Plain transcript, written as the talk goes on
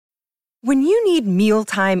When you need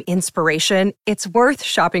mealtime inspiration, it's worth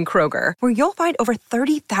shopping Kroger, where you'll find over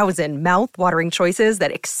 30,000 mouth-watering choices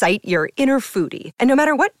that excite your inner foodie. And no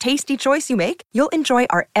matter what tasty choice you make, you'll enjoy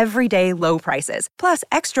our everyday low prices, plus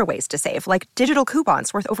extra ways to save, like digital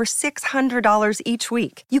coupons worth over $600 each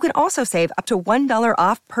week. You can also save up to $1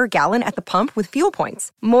 off per gallon at the pump with fuel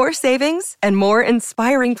points. More savings and more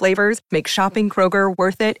inspiring flavors make shopping Kroger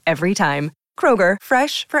worth it every time. Kroger,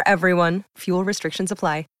 fresh for everyone. Fuel restrictions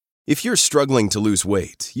apply. If you're struggling to lose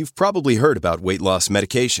weight, you've probably heard about weight loss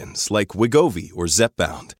medications like Wegovy or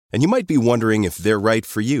Zepbound, and you might be wondering if they're right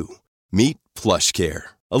for you. Meet PlushCare,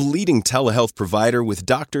 a leading telehealth provider with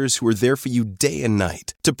doctors who are there for you day and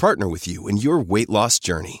night to partner with you in your weight loss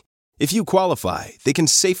journey. If you qualify, they can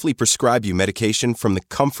safely prescribe you medication from the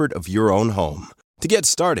comfort of your own home. To get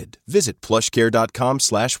started, visit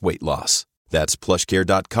plushcare.com/weightloss. That's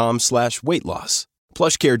plushcare.com/weightloss.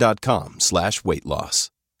 plushcare.com/weightloss.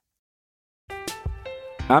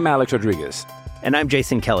 I'm Alex Rodriguez. And I'm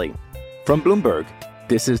Jason Kelly. From Bloomberg,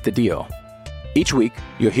 this is The Deal. Each week,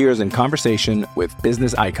 you'll hear us in conversation with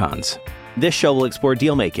business icons. This show will explore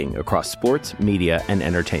deal-making across sports, media, and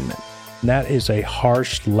entertainment. That is a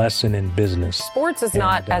harsh lesson in business. Sports is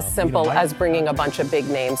not as simple as bringing a bunch of big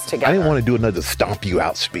names together. I didn't want to do another stomp you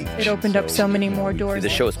out speech. It opened up so many more doors. The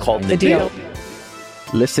show is called The Deal.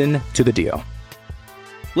 Listen to The Deal.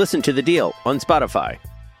 Listen to The Deal on Spotify.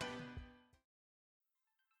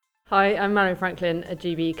 Hi, I'm Marion Franklin, a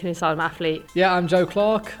GB canoe slalom athlete. Yeah, I'm Joe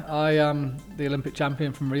Clark. I am the Olympic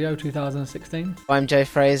champion from Rio 2016. I'm Joe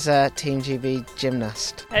Fraser, Team GB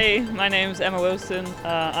gymnast. Hey, my name's Emma Wilson.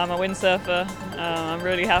 I'm a windsurfer. I'm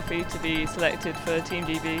really happy to be selected for Team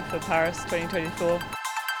GB for Paris 2024.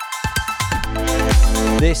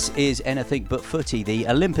 This is Anything But Footy, the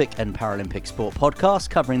Olympic and Paralympic sport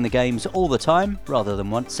podcast covering the games all the time rather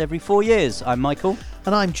than once every 4 years. I'm Michael.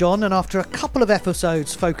 And I'm John, and after a couple of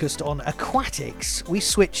episodes focused on aquatics, we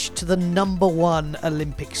switch to the number one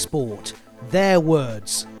Olympic sport. Their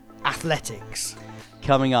words, athletics.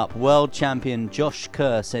 Coming up, world champion Josh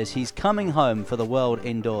Kerr says he's coming home for the World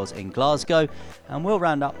Indoors in Glasgow, and we'll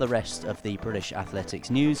round up the rest of the British athletics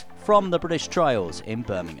news from the British Trials in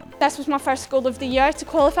Birmingham. This was my first goal of the year, to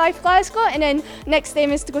qualify for Glasgow, and then next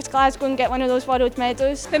aim is to go to Glasgow and get one of those world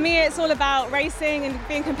medals. For me, it's all about racing and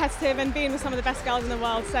being competitive and being with some of the best girls in the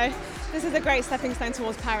world, so this is a great stepping stone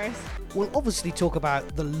towards Paris. We'll obviously talk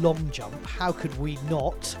about the long jump. How could we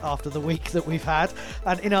not, after the week that we've had?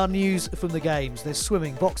 And in our news from the games, there's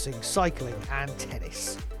swimming, boxing, cycling and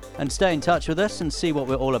tennis. And stay in touch with us and see what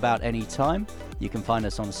we're all about anytime. You can find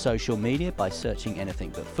us on social media by searching Anything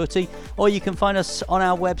But Footy, or you can find us on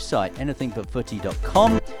our website,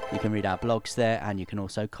 anythingbutfooty.com. You can read our blogs there, and you can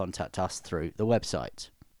also contact us through the website.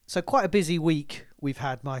 So quite a busy week we've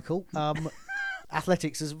had, Michael.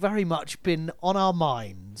 Athletics has very much been on our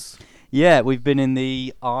minds. Yeah, we've been in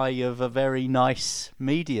the eye of a very nice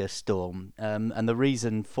media storm. And the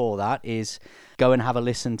reason for that is go and have a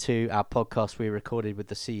listen to our podcast we recorded with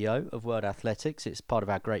the CEO of World Athletics. It's part of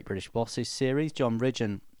our Great British Bosses series. John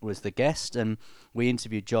Ridgen was the guest, and we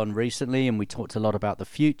interviewed John recently, and we talked a lot about the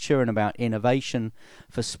future and about innovation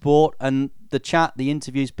for sport. And the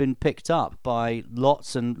interview's been picked up by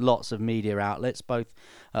lots and lots of media outlets, both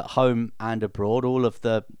at home and abroad. All of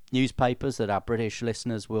the newspapers that our British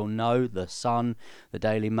listeners will know, The Sun, the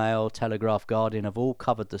Daily Mail, Telegraph, Guardian, have all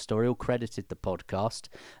covered the story, all credited the podcast.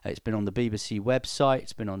 It's been on the BBC website,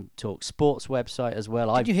 it's been on Talk Sports website as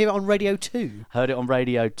well. Did you hear it on Radio 2? Heard it on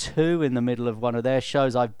Radio 2 in the middle of one of their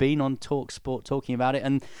shows. I've been on Talk Sport talking about it.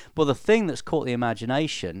 And well, the thing that's caught the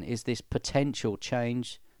imagination is this potential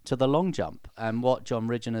change to the long jump. And what John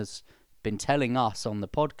Ridgen has been telling us on the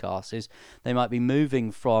podcast is they might be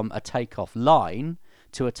moving from a takeoff line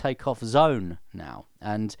to a takeoff zone now,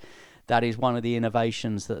 and that is one of the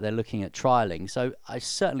innovations that they're looking at trialling. So I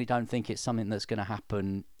certainly don't think it's something that's going to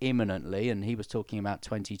happen imminently, and he was talking about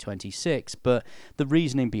 2026, but the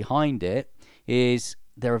reasoning behind it is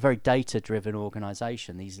they're a very data-driven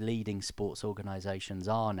organisation. These leading sports organisations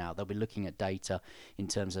are now. They'll be looking at data in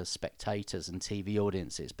terms of spectators and TV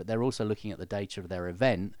audiences, but they're also looking at the data of their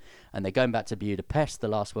event, and they're going back to Budapest, the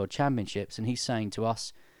last World Championships, and he's saying to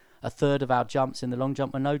us, a third of our jumps in the long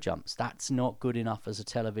jump were no jumps. That's not good enough as a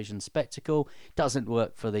television spectacle. Doesn't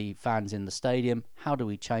work for the fans in the stadium. How do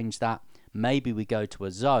we change that? Maybe we go to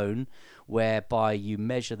a zone whereby you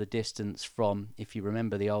measure the distance from, if you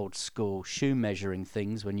remember the old school shoe measuring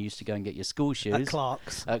things when you used to go and get your school shoes.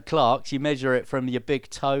 At Clark's, you measure it from your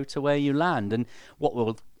big toe to where you land. And what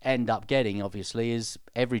we'll end up getting, obviously, is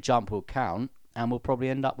every jump will count, and we'll probably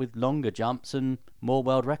end up with longer jumps and more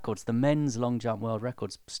world records. The men's long jump world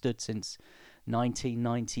records stood since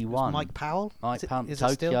 1991. Mike Powell?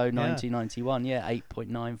 Tokyo 1991,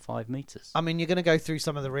 8.95 metres. I mean, you're going to go through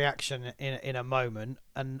some of the reaction in a moment,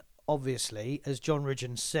 and obviously, as John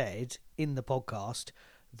Ridgen said in the podcast,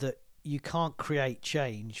 that you can't create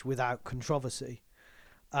change without controversy.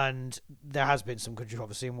 And there has been some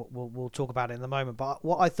controversy, and we'll talk about it in a moment. But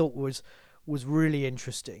what I thought was really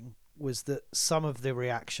interesting was that some of the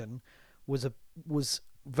reaction was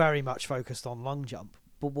very much focused on long jump.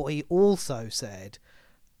 But what he also said,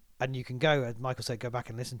 and you can go, as Michael said, go back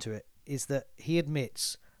and listen to it, is that he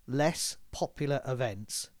admits less popular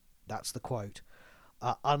events, that's the quote,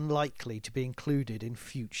 are unlikely to be included in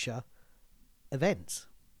future events.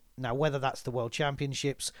 Now, whether that's the World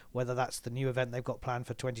Championships, whether that's the new event they've got planned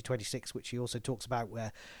for 2026, which he also talks about,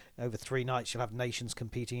 where over 3 nights you'll have nations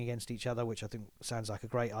competing against each other, which I think sounds like a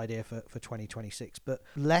great idea for 2026. But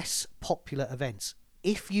less popular events.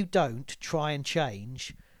 If you don't try and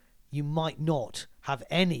change, you might not have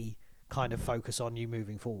any kind of focus on you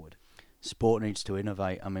moving forward. Sport needs to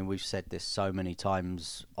innovate. I mean, we've said this so many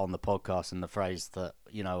times on the podcast, and the phrase that,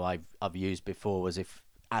 you know, I've used before was, if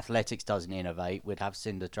athletics doesn't innovate, we'd have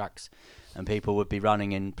cinder tracks and people would be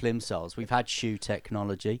running in plimsolls. We've had shoe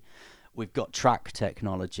technology, we've got track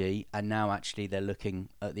technology, and now actually they're looking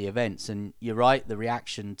at the events. And you're right, the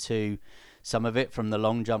reaction to some of it from the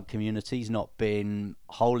long jump community's not been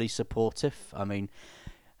wholly supportive. I mean,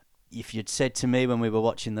 if you'd said to me when we were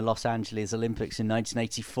watching the Los Angeles Olympics in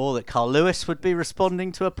 1984 that Carl Lewis would be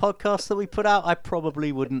responding to a podcast that we put out, I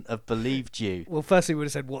probably wouldn't have believed you. Well, firstly, we would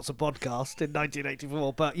have said, what's a podcast in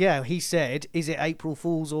 1984? But yeah, he said, is it April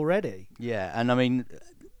Fool's already? Yeah, and I mean,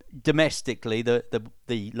 domestically,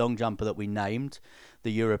 the long jumper that we named,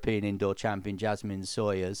 the European indoor champion Jasmine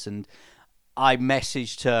Sawyers, and I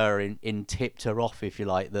messaged her in tipped her off, if you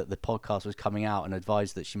like, that the podcast was coming out and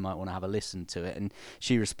advised that she might want to have a listen to it. And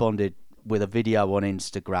she responded with a video on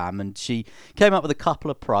Instagram, and she came up with a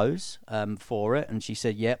couple of pros for it. And she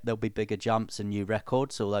said, yep, there'll be bigger jumps and new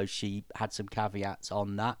records, although she had some caveats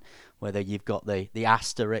on that, whether you've got the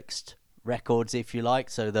asterisked records, if you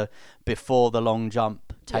like, so the before the long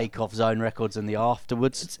jump takeoff zone records and the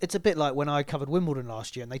afterwards. It's a bit like when I covered Wimbledon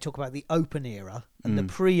last year, and they talk about the open era and the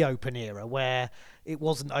pre-open era, where it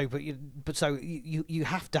wasn't open, but so you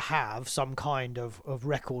have to have some kind of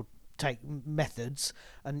record take methods.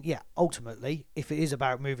 And yeah, ultimately, if it is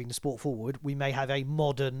about moving the sport forward, we may have a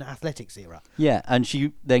modern athletics era. Yeah, and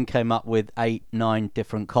she then came up with 8-9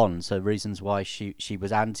 different cons, so reasons why she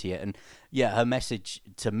was anti it. And yeah, her message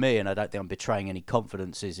to me, and I don't think I'm betraying any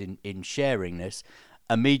confidences in sharing this,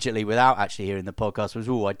 immediately without actually hearing the podcast was,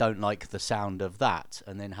 I don't like the sound of that.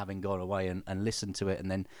 And then having gone away and listened to it and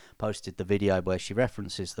then posted the video where she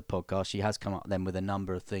references the podcast, she has come up then with a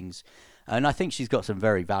number of things. And I think she's got some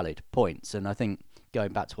very valid points. And I think,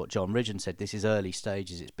 going back to what John Ridgen said, this is early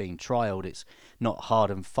stages, it's being trialled, it's not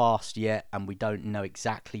hard and fast yet, and we don't know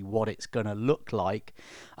exactly what it's going to look like.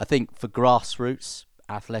 I think for grassroots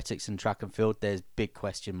athletics and track and field, there's big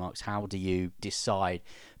question marks. How do you decide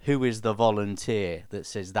who is the volunteer that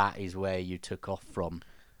says that is where you took off from?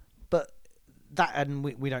 But that, and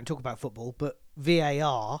we don't talk about football, but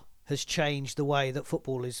VAR has changed the way that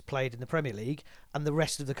football is played in the Premier League, and the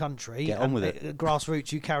rest of the country, get on with it.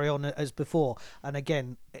 Grassroots, you carry on as before. And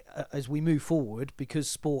again, as we move forward, because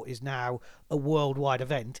sport is now a worldwide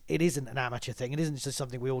event, it isn't an amateur thing. It isn't just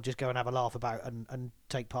something we all just go and have a laugh about and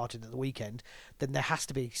take part in at the weekend. Then there has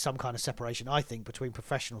to be some kind of separation, I think, between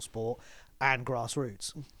professional sport and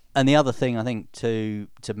grassroots. And the other thing I think to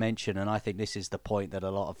mention, and I think this is the point that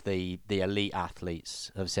a lot of the elite athletes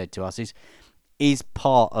have said to us, is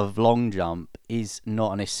part of long jump is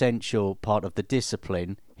not an essential part of the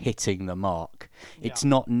discipline hitting the mark. It's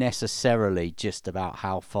not necessarily just about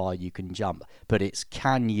how far you can jump, but it's,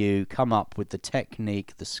 can you come up with the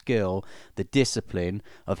technique, the skill, the discipline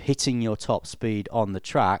of hitting your top speed on the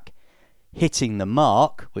track, hitting the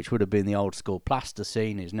mark, which would have been the old school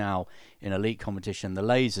plasticine, is now in elite competition, the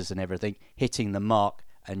lasers and everything, hitting the mark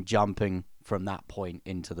and jumping from that point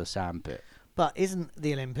into the sandpit. But isn't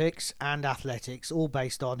the Olympics and athletics all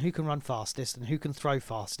based on who can run fastest and who can throw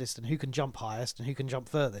fastest and who can jump highest and who can jump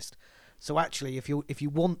furthest? So actually, if you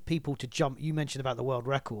want people to jump, you mentioned about the world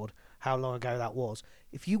record, how long ago that was.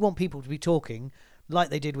 If you want people to be talking like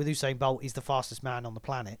they did with Usain Bolt, he's the fastest man on the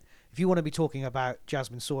planet. If you want to be talking about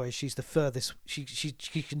Jasmine Sawyers, she's the furthest, she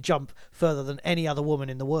can jump further than any other woman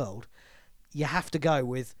in the world. You have to go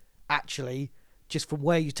with actually just from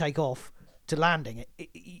where you take off to landing.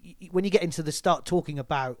 When you get into the start talking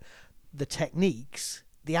about the techniques,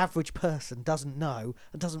 the average person doesn't know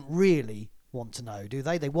and doesn't really want to know, do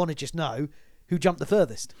they? They want to just know who jumped the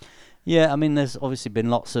furthest. Yeah, I mean, there's obviously been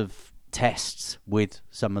lots of tests with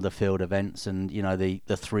some of the field events, and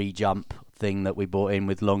the 3 jump thing that we brought in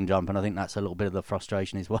with long jump, and I think that's a little bit of the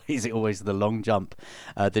frustration is, why is it always the long jump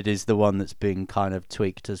that is the one that's been kind of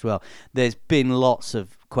tweaked as well. There's been lots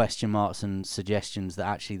of question marks and suggestions that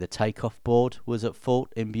actually the takeoff board was at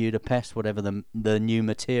fault in Budapest, whatever the new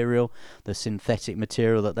material, the synthetic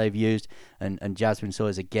material that they've used, and Jasmine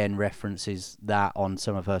Sawyers again references that on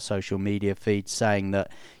some of her social media feeds, saying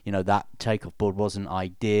that that takeoff board wasn't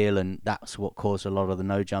ideal, and that's what caused a lot of the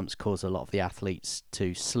no jumps, caused a lot of the athletes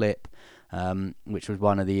to slip, which was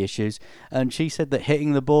one of the issues. And she said that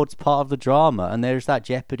hitting the board's part of the drama, and there's that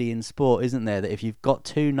jeopardy in sport, isn't there, that if you've got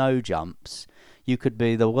 2 no jumps, you could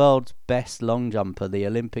be the world's best long jumper, the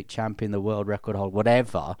Olympic champion, the world record holder,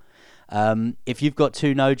 whatever. If you've got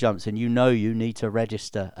 2 no jumps and you need to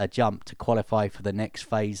register a jump to qualify for the next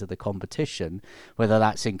phase of the competition, whether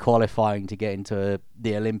that's in qualifying to get into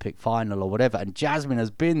the Olympic final or whatever. And Jasmine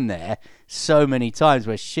has been there so many times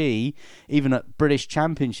where she, even at British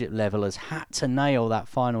Championship level, has had to nail that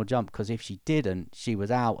final jump, because if she didn't, she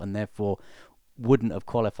was out and therefore wouldn't have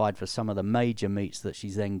qualified for some of the major meets that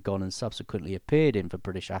she's then gone and subsequently appeared in for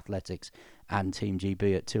British Athletics and Team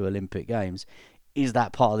GB at 2 Olympic Games. Is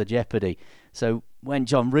that part of the jeopardy? So when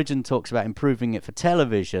John Ridgen talks about improving it for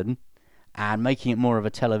television and making it more of a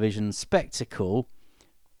television spectacle,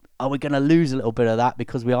 are we going to lose a little bit of that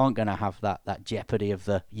because we aren't going to have that jeopardy of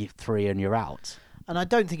the 3 and you're out? And I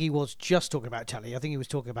don't think he was just talking about telly. I think he was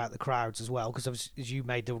talking about the crowds as well, because as you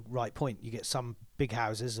made the right point, you get some big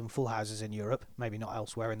houses and full houses in Europe, maybe not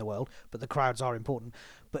elsewhere in the world, but the crowds are important.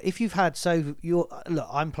 But if you've had, look,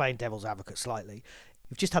 I'm playing devil's advocate slightly.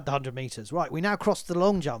 You've just had the 100 metres. Right, we now cross the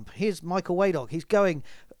long jump. Here's Michael Wadog. He's going,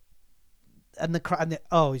 and the crowd,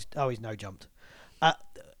 he's no jumped.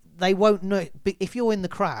 They won't know. If you're in the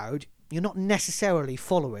crowd, you're not necessarily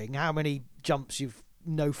following how many jumps you've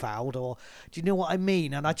no fouled, or do you know what I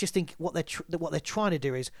mean? And I just think what they're trying to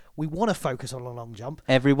do is, we want to focus on a long jump.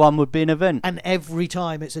 Everyone would be an event, and every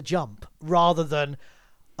time it's a jump, rather than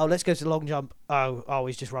let's go to the long jump.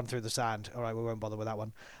 He's just run through the sand. All right, we won't bother with that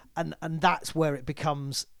one. And that's where it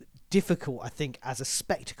becomes difficult, I think, as a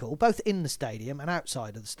spectacle, both in the stadium and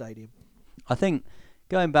outside of the stadium. I think,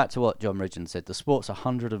 going back to what John Ridgen said, the sport's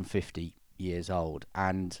 150 years old,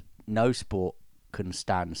 and no sport can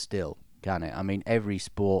stand still, can it? I mean, every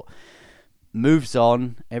sport moves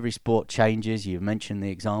on, every sport changes. You've mentioned the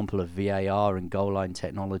example of VAR and goal line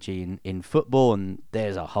technology in football, and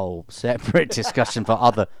there's a whole separate discussion for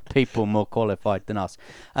other people more qualified than us.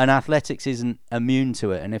 And athletics isn't immune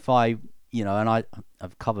to it. And if I've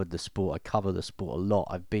covered the sport, I cover the sport a lot.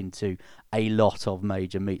 I've been to a lot of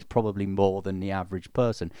major meets, probably more than the average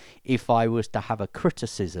person. If I was to have a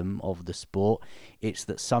criticism of the sport, it's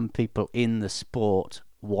that some people in the sport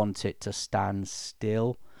want it to stand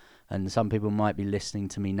still. And some people might be listening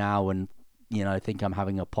to me now and, think I'm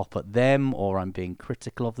having a pop at them or I'm being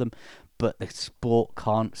critical of them. But the sport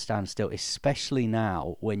can't stand still, especially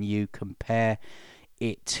now when you compare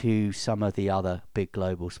it to some of the other big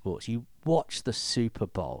global sports. You watch the Super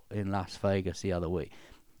Bowl in Las Vegas the other week.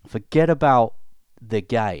 Forget about the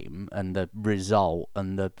game and the result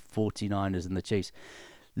and the 49ers and the Chiefs.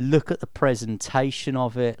 Look at the presentation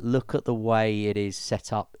of it. Look at the way it is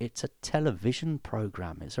set up. It's a television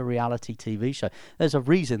program. It's a reality TV show. There's a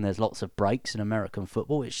reason there's lots of breaks in American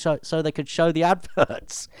football. It's so they could show the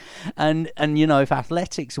adverts. And if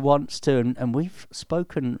athletics wants to, and we've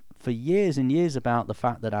spoken for years and years about the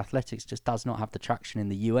fact that athletics just does not have the traction in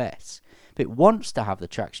the US. If it wants to have the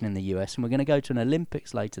traction in the US, and we're going to go to an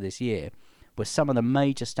Olympics later this year, where some of the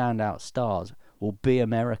major standout stars will be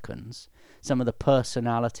Americans. Some of the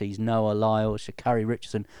personalities, Noah Lyles, Sha'Carri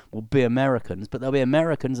Richardson, will be Americans, but they'll be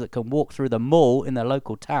Americans that can walk through the mall in their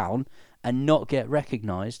local town and not get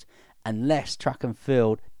recognised unless track and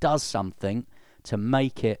field does something to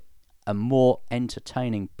make it a more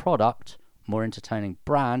entertaining product, more entertaining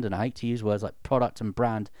brand, and I hate to use words like product and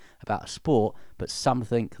brand about a sport, but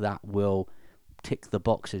something that will tick the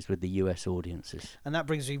boxes with the US audiences. And that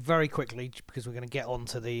brings me very quickly, because we're going to get on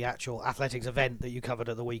to the actual athletics event that you covered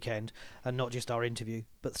at the weekend and not just our interview,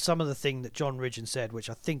 but some of the thing that John Ridgen said, which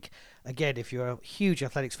I think, again, if you're a huge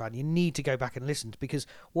athletics fan, you need to go back and listen, because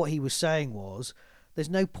what he was saying was there's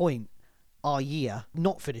no point our year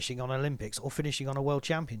not finishing on Olympics or finishing on a world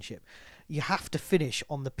championship. You have to finish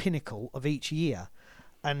on the pinnacle of each year,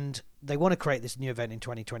 and they want to create this new event in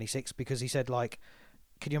 2026 because he said,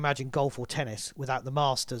 can you imagine golf or tennis without the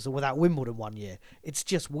Masters or without Wimbledon one year? It's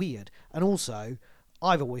just weird. And also,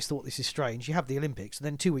 I've always thought this is strange. You have the Olympics, and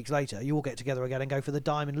then 2 weeks later, you all get together again and go for the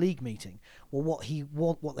Diamond League meeting. Well,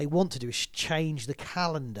 what they want to do is change the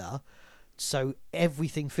calendar So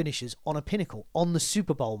everything finishes on a pinnacle, on the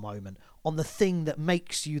Super Bowl moment, on the thing that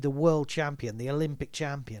makes you the world champion, the Olympic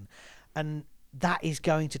champion. And that is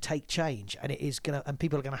going to take change, and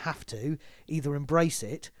people are going to have to either embrace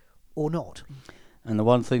it or not. And the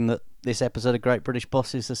one thing that this episode of Great British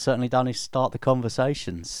Bosses has certainly done is start the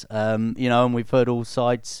conversations. And we've heard all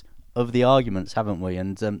sides of the arguments, haven't we?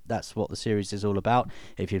 And that's what the series is all about.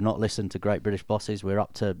 If you've not listened to Great British Bosses, we're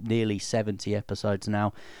up to nearly 70 episodes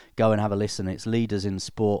now. Go and have a listen. It's leaders in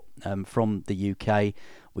sport from the UK.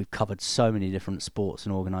 We've covered so many different sports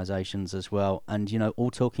and organisations as well. And,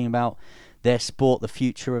 all talking about their sport, the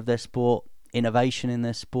future of their sport, innovation in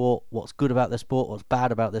their sport, what's good about their sport, what's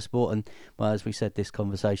bad about their sport. And, well, as we said, this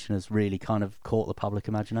conversation has really kind of caught the public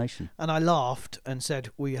imagination. And I laughed and said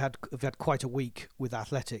we've had quite a week with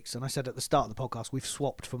athletics. And I said at the start of the podcast, we've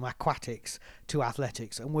swapped from aquatics to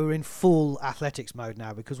athletics. And we're in full athletics mode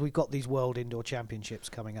now because we've got these World Indoor Championships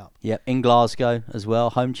coming up. Yeah, in Glasgow as well.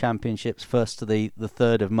 Home Championships, 1st to the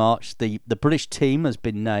 3rd of March. The British team has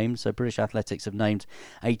been named. So British Athletics have named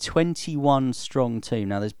a 21-strong team.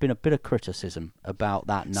 Now, there's been a bit of criticism about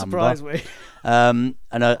that number. Surprise me.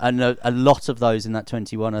 And I know a lot of those in that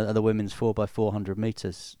 21 are the women's 4x400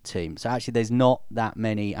 metres team. So actually there's not that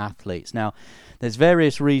many athletes. Now, there's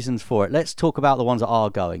various reasons for it. Let's talk about the ones that are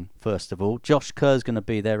going, first of all. Josh Kerr's going to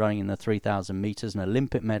be there running in the 3,000 metres, an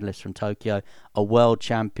Olympic medalist from Tokyo, a world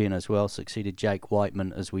champion as well, succeeded Jake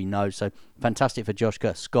Whiteman, as we know. So fantastic for Josh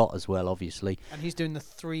Kerr. Scott as well, obviously. And he's doing the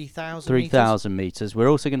 3,000 3,000 metres. We're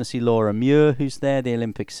also going to see Laura Muir, who's there, the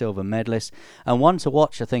Olympic silver medalist. And one to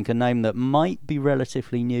watch, I think, a name that might be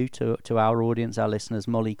relatively new to our audience, our listeners,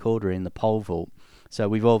 Molly Cordery in the pole vault. So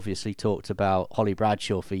we've obviously talked about Holly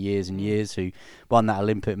Bradshaw for years and years, who won that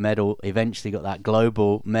Olympic medal, eventually got that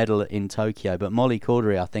global medal in Tokyo. But Molly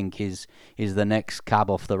Cordery, I think, is the next cab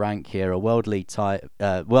off the rank here, a world lead height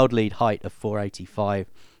of 485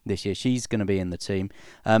 this year. She's going to be in the team.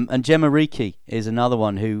 And Gemma Reekie is another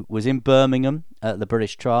one who was in Birmingham at the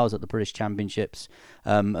British Trials, at the British Championships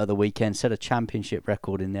at the weekend, set a championship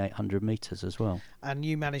record in the 800 metres as well. And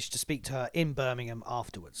you managed to speak to her in Birmingham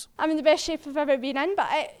afterwards. I'm in the best shape I've ever been in, but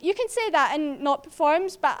you can say that and not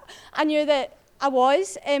performs, but I knew that I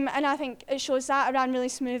was, and I think it shows that I ran really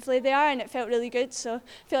smoothly there and it felt really good, so I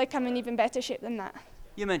feel like I'm in even better shape than that.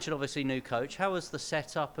 You mentioned obviously new coach. How has the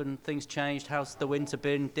setup and things changed? How's the winter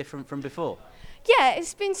been different from before? Yeah,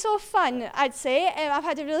 it's been so fun, I'd say. I've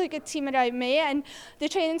had a really good team around me and the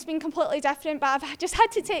training's been completely different, but I've just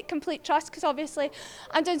had to take complete trust because obviously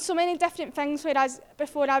I'm doing so many different things, whereas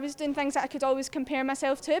before I was doing things that I could always compare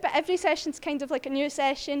myself to, but every session's kind of like a new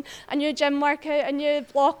session, a new gym workout, a new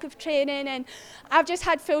block of training, and I've just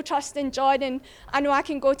had full trust in John, and I know I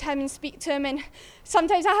can go to him and speak to him, and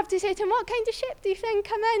sometimes I have to say to him, what kind of shape do you think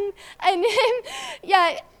I'm in? And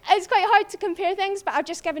yeah, it's quite hard to compare things, but I've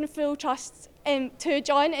just given full trust to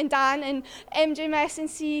John and Dan and MJ, my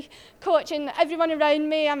S&C coach, and everyone around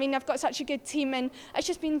me. I mean, I've got such a good team and it's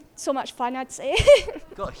just been so much fun, I'd say.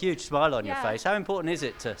 You've got a huge smile on your face. How important is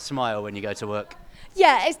it to smile when you go to work?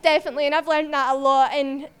 Yeah, it's definitely, and I've learned that a lot,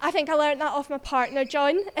 and I think I learned that off my partner,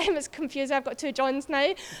 John. It's confusing, I've got two Johns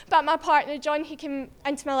now, but my partner, John, he came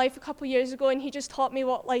into my life a couple of years ago, and he just taught me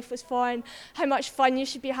what life was for and how much fun you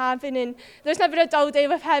should be having, and there's never a dull day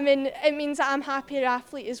with him, and it means that I'm a happier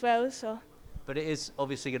athlete as well, so. But it is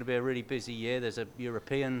obviously going to be a really busy year. There's a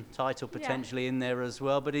European title potentially in there as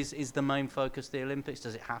well, but is the main focus the Olympics?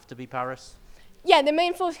 Does it have to be Paris? Yeah, the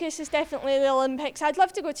main focus is definitely the Olympics. I'd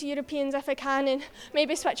love to go to Europeans if I can and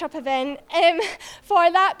maybe switch up event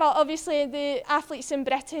for that, but obviously the athletes in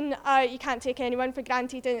Britain, you can't take anyone for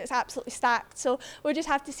granted and it's absolutely stacked, so we'll just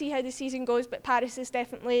have to see how the season goes, but Paris is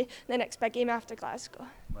definitely the next big game after Glasgow.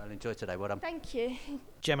 Well, enjoy today. Well done. Thank you.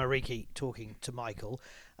 Gemma Reekie talking to Michael.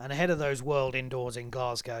 And ahead of those World Indoors in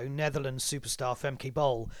Glasgow, Netherlands superstar Femke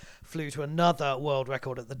Bol flew to another world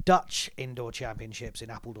record at the Dutch Indoor Championships in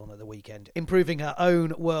Apeldoorn at the weekend, improving her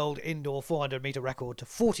own world indoor 400-metre record to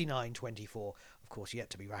 49.24, of course yet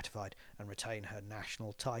to be ratified, and retain her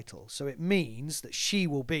national title. So it means that she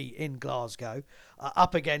will be in Glasgow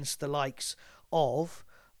up against the likes of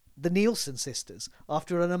the Nielsen sisters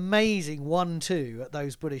after an amazing 1-2 at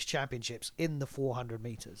those British Championships in the 400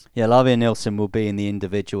 metres. Yeah, Lavia Nielsen will be in the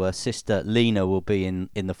individual. Her sister Lena will be in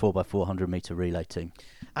the 4x400 metre relay team.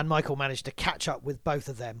 And Michael managed to catch up with both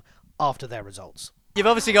of them after their results. You've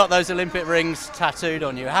obviously got those Olympic rings tattooed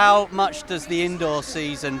on you. How much does the indoor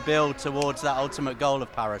season build towards that ultimate goal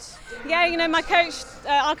of Paris? Yeah, you know, my coach,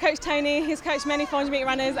 our coach Tony, he's coached many 400-metre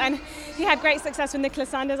runners and he had great success with Nicola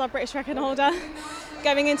Sanders, our British record holder,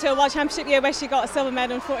 going into a World Championship year where she got a silver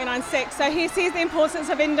medal in 49.6. So he sees the importance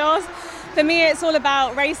of indoors for me, it's all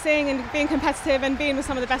about racing and being competitive and being with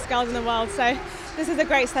some of the best girls in the world. So this is a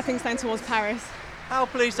great stepping stone towards Paris. How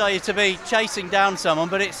pleased are you to be chasing down someone,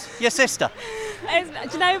 but it's your sister? Do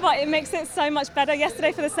you know what? It makes it so much better.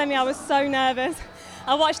 Yesterday for the semi, I was so nervous.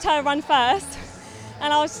 I watched her run first,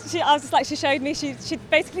 and I was just like, she showed me, she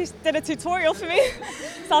basically did a tutorial for me.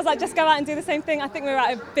 So I was like, just go out and do the same thing. I think we're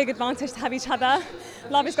at a big advantage to have each other.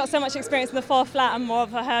 Lavi's got so much experience in the 4 flat and more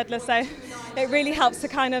of a hurdler, so it really helps to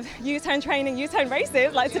kind of use her in training, use her in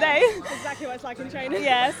races, like today. Exactly what it's like in training.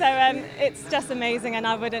 Yeah, so it's just amazing, and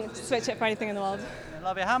I wouldn't switch it for anything in the world.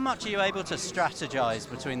 Lavia, how much are you able to strategise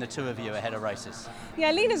between the two of you ahead of races?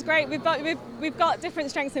 Yeah, Lena's great. We've got different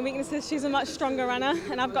strengths and weaknesses. She's a much stronger runner,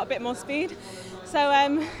 and I've got a bit more speed.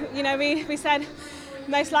 So, we said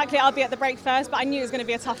most likely I'll be at the break first, but I knew it was going to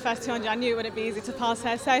be a tough first 200. I knew it wouldn't be easy to pass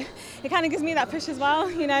her. So it kind of gives me that push as well.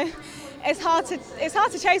 You know, it's hard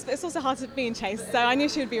to chase, but it's also hard to be in chase. So I knew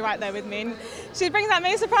she would be right there with me, and she brings that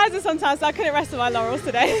many surprises sometimes. So I couldn't rest on my laurels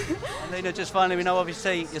today. And Lena, just finally, we know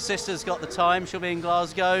obviously your sister's got the time. She'll be in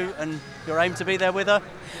Glasgow, and your aim to be there with her.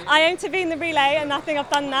 I aim to be in the relay, and I think I've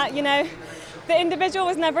done that. You know, the individual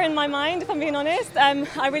was never in my mind, if I'm being honest.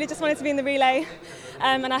 I really just wanted to be in the relay.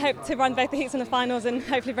 And I hope to run both the heats and the finals and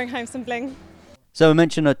hopefully bring home some bling. So we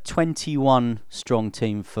mentioned a 21-strong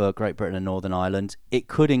team for Great Britain and Northern Ireland. It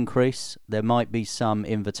could increase. There might be some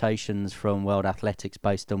invitations from World Athletics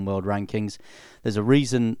based on world rankings. There's a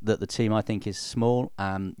reason that the team, I think, is small.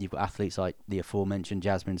 You've got athletes like the aforementioned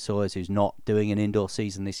Jasmine Sawyers, who's not doing an indoor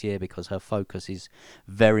season this year because her focus is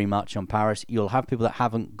very much on Paris. You'll have people that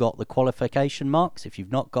haven't got the qualification marks. If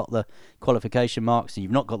you've not got the qualification marks and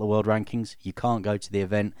you've not got the world rankings, you can't go to the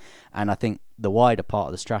event. And I think the wider part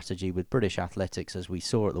of the strategy with British athletics, as we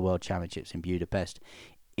saw at the World Championships in Budapest,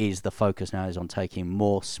 is the focus now is on taking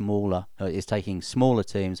taking smaller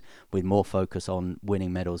teams with more focus on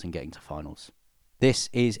winning medals and getting to finals. This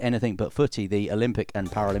is Anything But Footy, the Olympic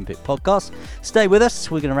and Paralympic podcast. Stay with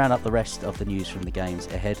us. We're going to round up the rest of the news from the Games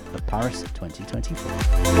ahead of Paris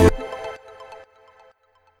 2024.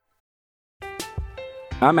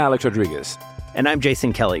 I'm Alex Rodriguez. And I'm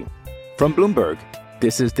Jason Kelly. From Bloomberg,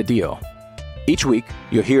 this is The Deal. Each week,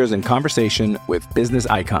 you'll hear us in conversation with business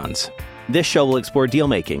icons. This show will explore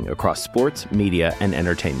deal-making across sports, media, and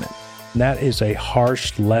entertainment. That is a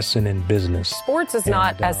harsh lesson in business. Sports is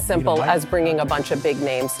not as simple as bringing a bunch of big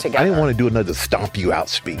names together. I didn't want to do another stomp you out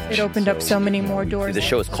speech. It opened up so many more doors. The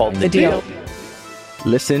show is called The Deal.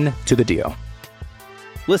 Listen to The Deal.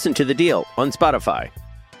 Listen to The Deal on Spotify.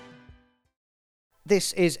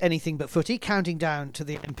 This is Anything But Footy, counting down to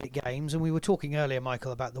the Olympic Games. And we were talking earlier,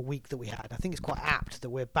 Michael, about the week that we had. I think it's quite apt that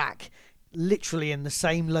we're back literally in the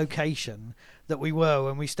same location that we were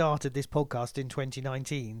when we started this podcast in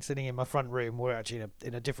 2019, sitting in my front room. We're actually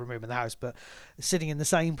in a different room in the house, but sitting in the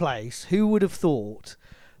same place. Who would have thought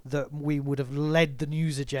that we would have led the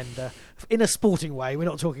news agenda in a sporting way? We're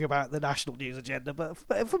not talking about the national news agenda, but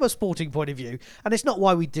from a sporting point of view. And it's not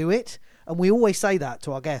why we do it. And we always say that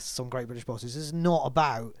to our guests on Great British Bosses. It's not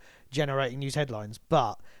about generating news headlines,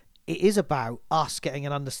 but it is about us getting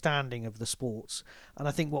an understanding of the sports. And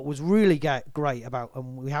I think what was really great about,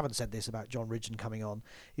 and we haven't said this about John Ridgen coming on,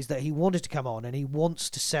 is that he wanted to come on and he wants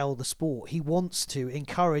to sell the sport. He wants to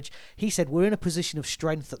encourage. He said, we're in a position of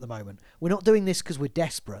strength at the moment. We're not doing this because we're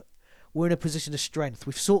desperate. We're in a position of strength.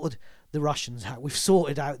 We've sorted the Russians out. We've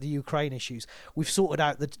sorted out the Ukraine issues. We've sorted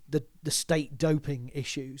out the state doping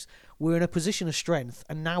issues. We're in a position of strength,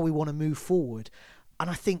 and now we want to move forward. And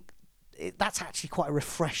I think that's actually quite a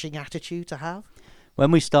refreshing attitude to have.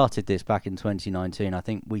 When we started this back in 2019, I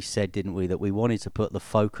think we said, didn't we, that we wanted to put the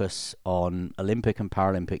focus on Olympic and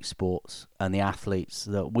Paralympic sports and the athletes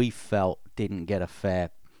that we felt didn't get a fair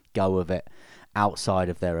go of it outside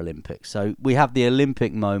of their Olympics. So we have the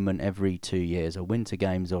Olympic moment every 2 years, a Winter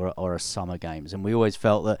Games or a Summer Games, and we always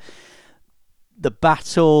felt that the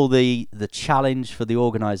battle, the challenge for the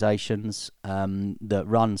organisations that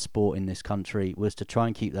run sport in this country was to try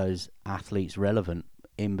and keep those athletes relevant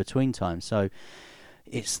in between times. So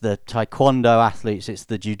it's the taekwondo athletes, it's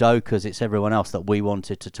the judokas, it's everyone else that we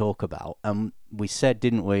wanted to talk about. And we said,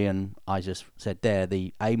 didn't we, and I just said there,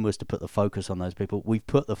 the aim was to put the focus on those people. We've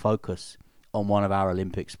put the focus on one of our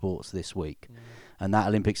Olympic sports this week. And that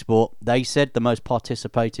Olympic sport, they said the most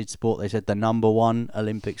participated sport, they said the number one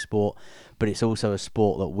Olympic sport, but it's also a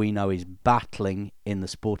sport that we know is battling in the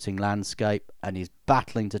sporting landscape and is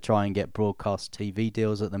battling to try and get broadcast TV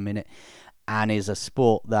deals at the minute, and is a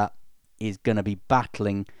sport that is going to be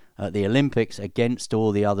battling at the Olympics against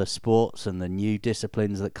all the other sports and the new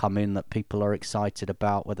disciplines that come in that people are excited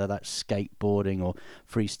about, whether that's skateboarding or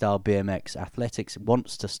freestyle BMX. Athletics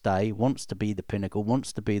wants to stay, wants to be the pinnacle,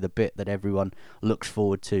 wants to be the bit that everyone looks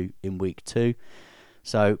forward to in week 2.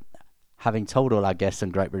 So, having told all our guests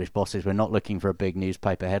and Great British Bosses, we're not looking for a big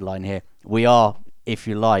newspaper headline here. We are, if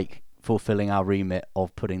you like, fulfilling our remit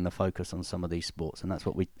of putting the focus on some of these sports, and that's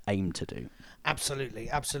what we aim to do. Absolutely,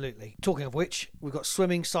 absolutely. Talking of which, we've got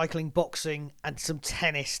swimming, cycling, boxing, and some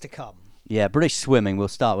tennis to come. Yeah, British Swimming, we'll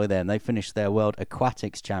start with them. They finished their World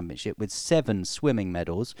Aquatics Championship with 7 swimming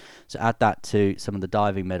medals. So add that to some of the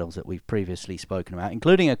diving medals that we've previously spoken about,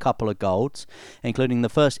 including a couple of golds, including the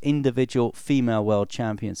first individual female world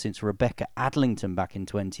champion since Rebecca Adlington back in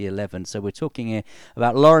 2011. So we're talking here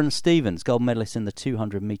about Lauren Stevens, gold medalist in the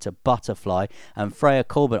 200-metre butterfly, and Freya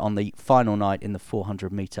Corbett on the final night in the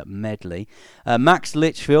 400-metre medley. Max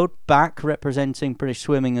Litchfield back representing British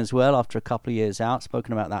Swimming as well after a couple of years out.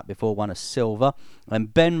 Spoken about that before, won a silver,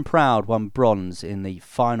 and Ben Proud won bronze in the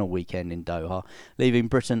final weekend in Doha, leaving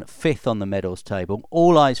Britain 5th on the medals table.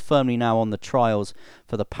 All eyes firmly now on the trials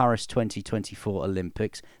for the Paris 2024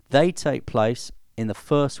 Olympics. They take place in the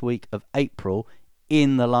first week of April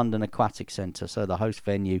in the London Aquatic Centre, so the host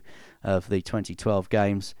venue of the 2012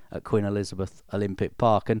 Games at Queen Elizabeth Olympic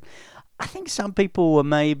Park. And I think some people were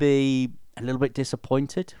maybe a little bit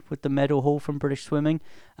disappointed with the medal haul from British Swimming,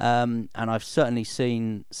 and I've certainly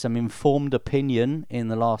seen some informed opinion in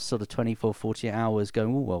the last sort of 24, 48 hours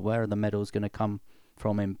going, oh, well, where are the medals going to come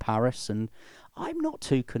from in Paris? And I'm not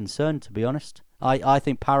too concerned, to be honest. I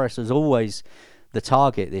think Paris was always the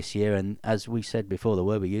target this year, and as we said before, the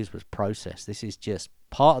word we used was process. This is just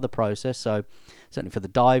part of the process, so certainly for the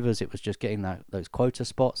divers, it was just getting those quota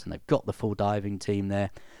spots, and they've got the full diving team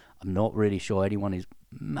there. I'm not really sure anyone is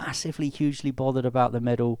massively, hugely bothered about the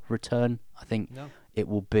medal return. I think it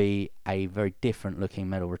will be a very different looking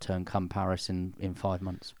medal return come Paris in 5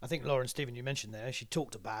 months. I think Lauren Stephen, you mentioned there, she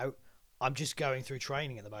talked about, I'm just going through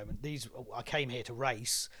training at the moment. I came here to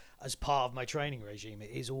race as part of my training regime.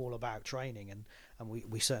 It is all about training, and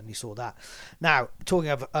we certainly saw that. Now,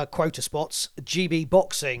 talking of quota spots, GB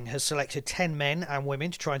Boxing has selected 10 men and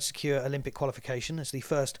women to try and secure Olympic qualification as the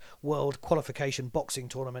first World Qualification Boxing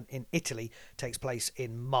Tournament in Italy takes place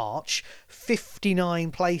in March.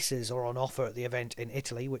 59 places are on offer at the event in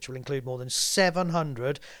Italy, which will include more than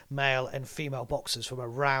 700 male and female boxers from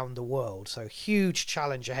around the world. So huge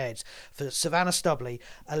challenge ahead for Savannah Stubley,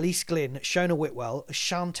 Elise Glynn, Shona Whitwell,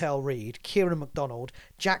 Chantel Reed, Kieran McDonald,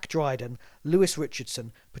 Jack Dryden, Lewis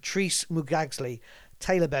Richardson, Patrice Mugagsley,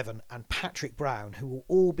 Taylor Bevan and Patrick Brown, who will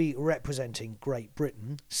all be representing Great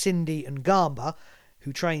Britain. Cindy Ngamba,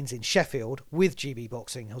 who trains in Sheffield with GB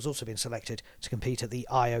Boxing, has also been selected to compete at the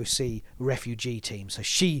IOC refugee team. So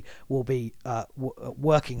she will be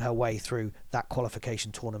working her way through that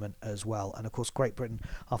qualification tournament as well. And of course, Great Britain,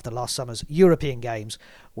 after last summer's European Games,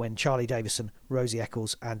 when Charlie Davison, Rosie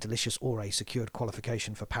Eccles and Delicious Ore secured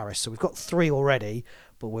qualification for Paris. So we've got 3 already,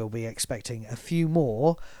 but we'll be expecting a few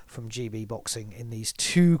more from GB Boxing in these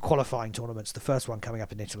 2 qualifying tournaments, the first one coming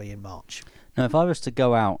up in Italy in March. Now, if I was to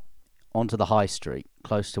go out onto the high street,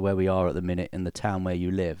 close to where we are at the minute in the town where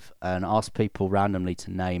you live, and ask people randomly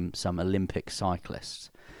to name some Olympic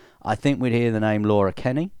cyclists, I think we'd hear the name Laura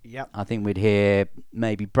Kenny. Yep. I think we'd hear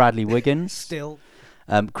maybe Bradley Wiggins. Still.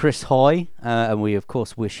 Chris Hoy, and we of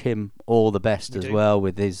course wish him all the best as well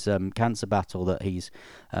with his cancer battle that he's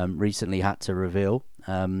recently had to reveal.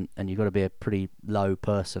 And you've got to be a pretty low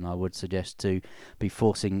person, I would suggest, to be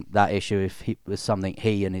forcing that issue if it was something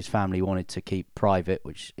he and his family wanted to keep private,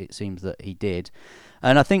 which it seems that he did.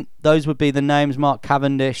 And I think those would be the names. Mark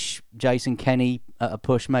Cavendish, Jason Kenny at a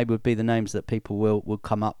push maybe would be the names that people will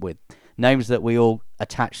come up with. Names that we all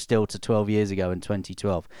attach still to 12 years ago in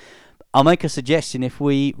 2012. I'll make a suggestion. If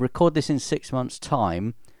we record this in 6 months'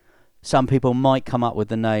 time, some people might come up with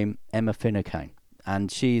the name Emma Finucane.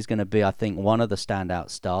 And she's going to be, I think, one of the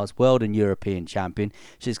standout stars, world and European champion.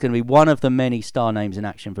 She's going to be one of the many star names in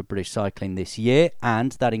action for British cycling this year,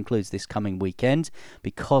 and that includes this coming weekend,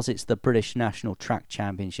 because it's the British National Track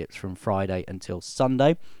Championships from Friday until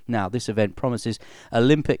Sunday. Now, this event promises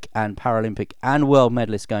Olympic and Paralympic and world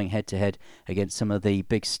medalists going head-to-head against some of the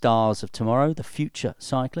big stars of tomorrow. The future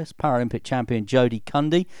cyclist, Paralympic champion Jodie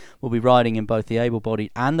Cundy, will be riding in both the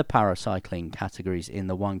able-bodied and the paracycling categories in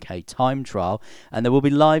the 1K time trial. And there will be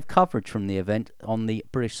live coverage from the event on the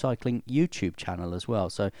British Cycling YouTube channel as well.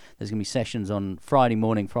 So there's going to be sessions on Friday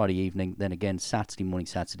morning, Friday evening, then again Saturday morning,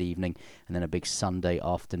 Saturday evening, and then a big Sunday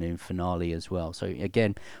afternoon finale as well. So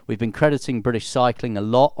again, we've been crediting British Cycling a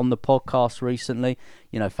lot on the podcast recently.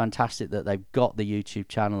 You know, fantastic that they've got the YouTube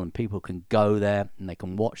channel and people can go there and they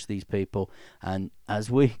can watch these people. And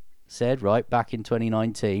as we said, right, back in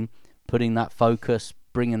 2019, putting that focus,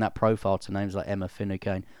 bringing that profile to names like Emma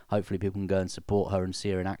Finucane, hopefully people can go and support her and see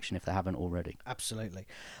her in action if they haven't already. Absolutely.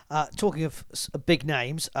 Talking of big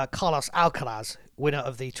names, Carlos Alcaraz, winner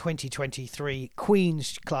of the 2023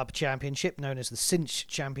 Queen's Club Championship, known as the Cinch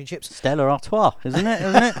Championships. Stella Artois, isn't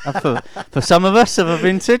it? For some of us of a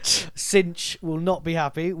vintage. Cinch will not be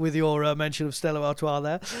happy with your mention of Stella Artois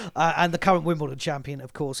there. And the current Wimbledon champion,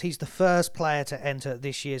 of course. He's the first player to enter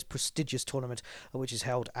this year's prestigious tournament, which is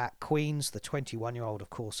held at Queen's. The 21-year-old, of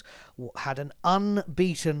course, had an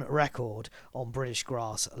unbeaten record on British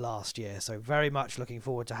grass last year. So very much looking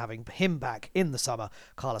forward to having him back in the summer.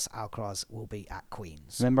 Carlos Alcaraz will be at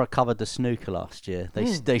Queen's. Remember I covered the snooker last year?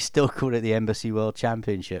 They still called it the Embassy World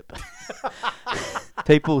Championship.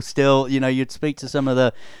 People still, you know, you'd speak to some of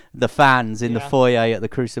the fans in the foyer at the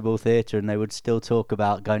Crucible Theatre and they would still talk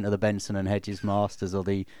about going to the Benson and Hedges Masters or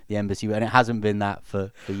the Embassy, and it hasn't been that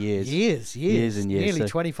for years. Years and years. Nearly so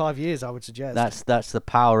 25 years, I would suggest. That's the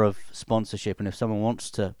power of sponsorship, and if someone wants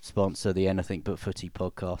to sponsor the Anything But Footy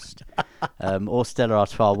podcast or Stella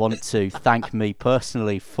Artois want to thank me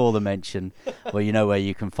personally for the mention, well, you know where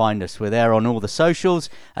you can find us. We're there on all the socials.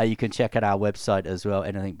 You can check out our website as well,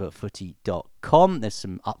 anythingbutfooty.com. There's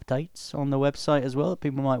some updates on the website as well that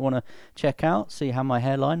people might want to check out, see how my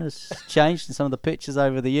hairline has changed in some of the pictures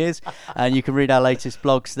over the years, and you can read our latest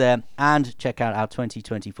blogs there and check out our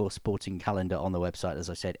 2024 sporting calendar on the website. As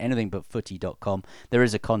I said, anythingbutfooty.com. There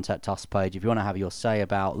is a contact us page if you want to have your say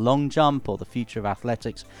about long jump or the future of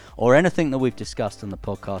athletics or anything that we've discussed on the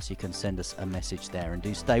podcast. You can send us a message there, and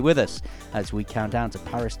do stay with us as we count down to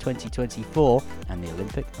Paris 2024 and the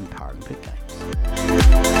Olympic and Paralympic Games.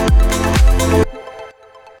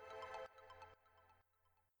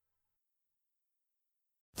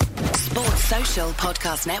 Sports Social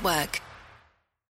Podcast Network.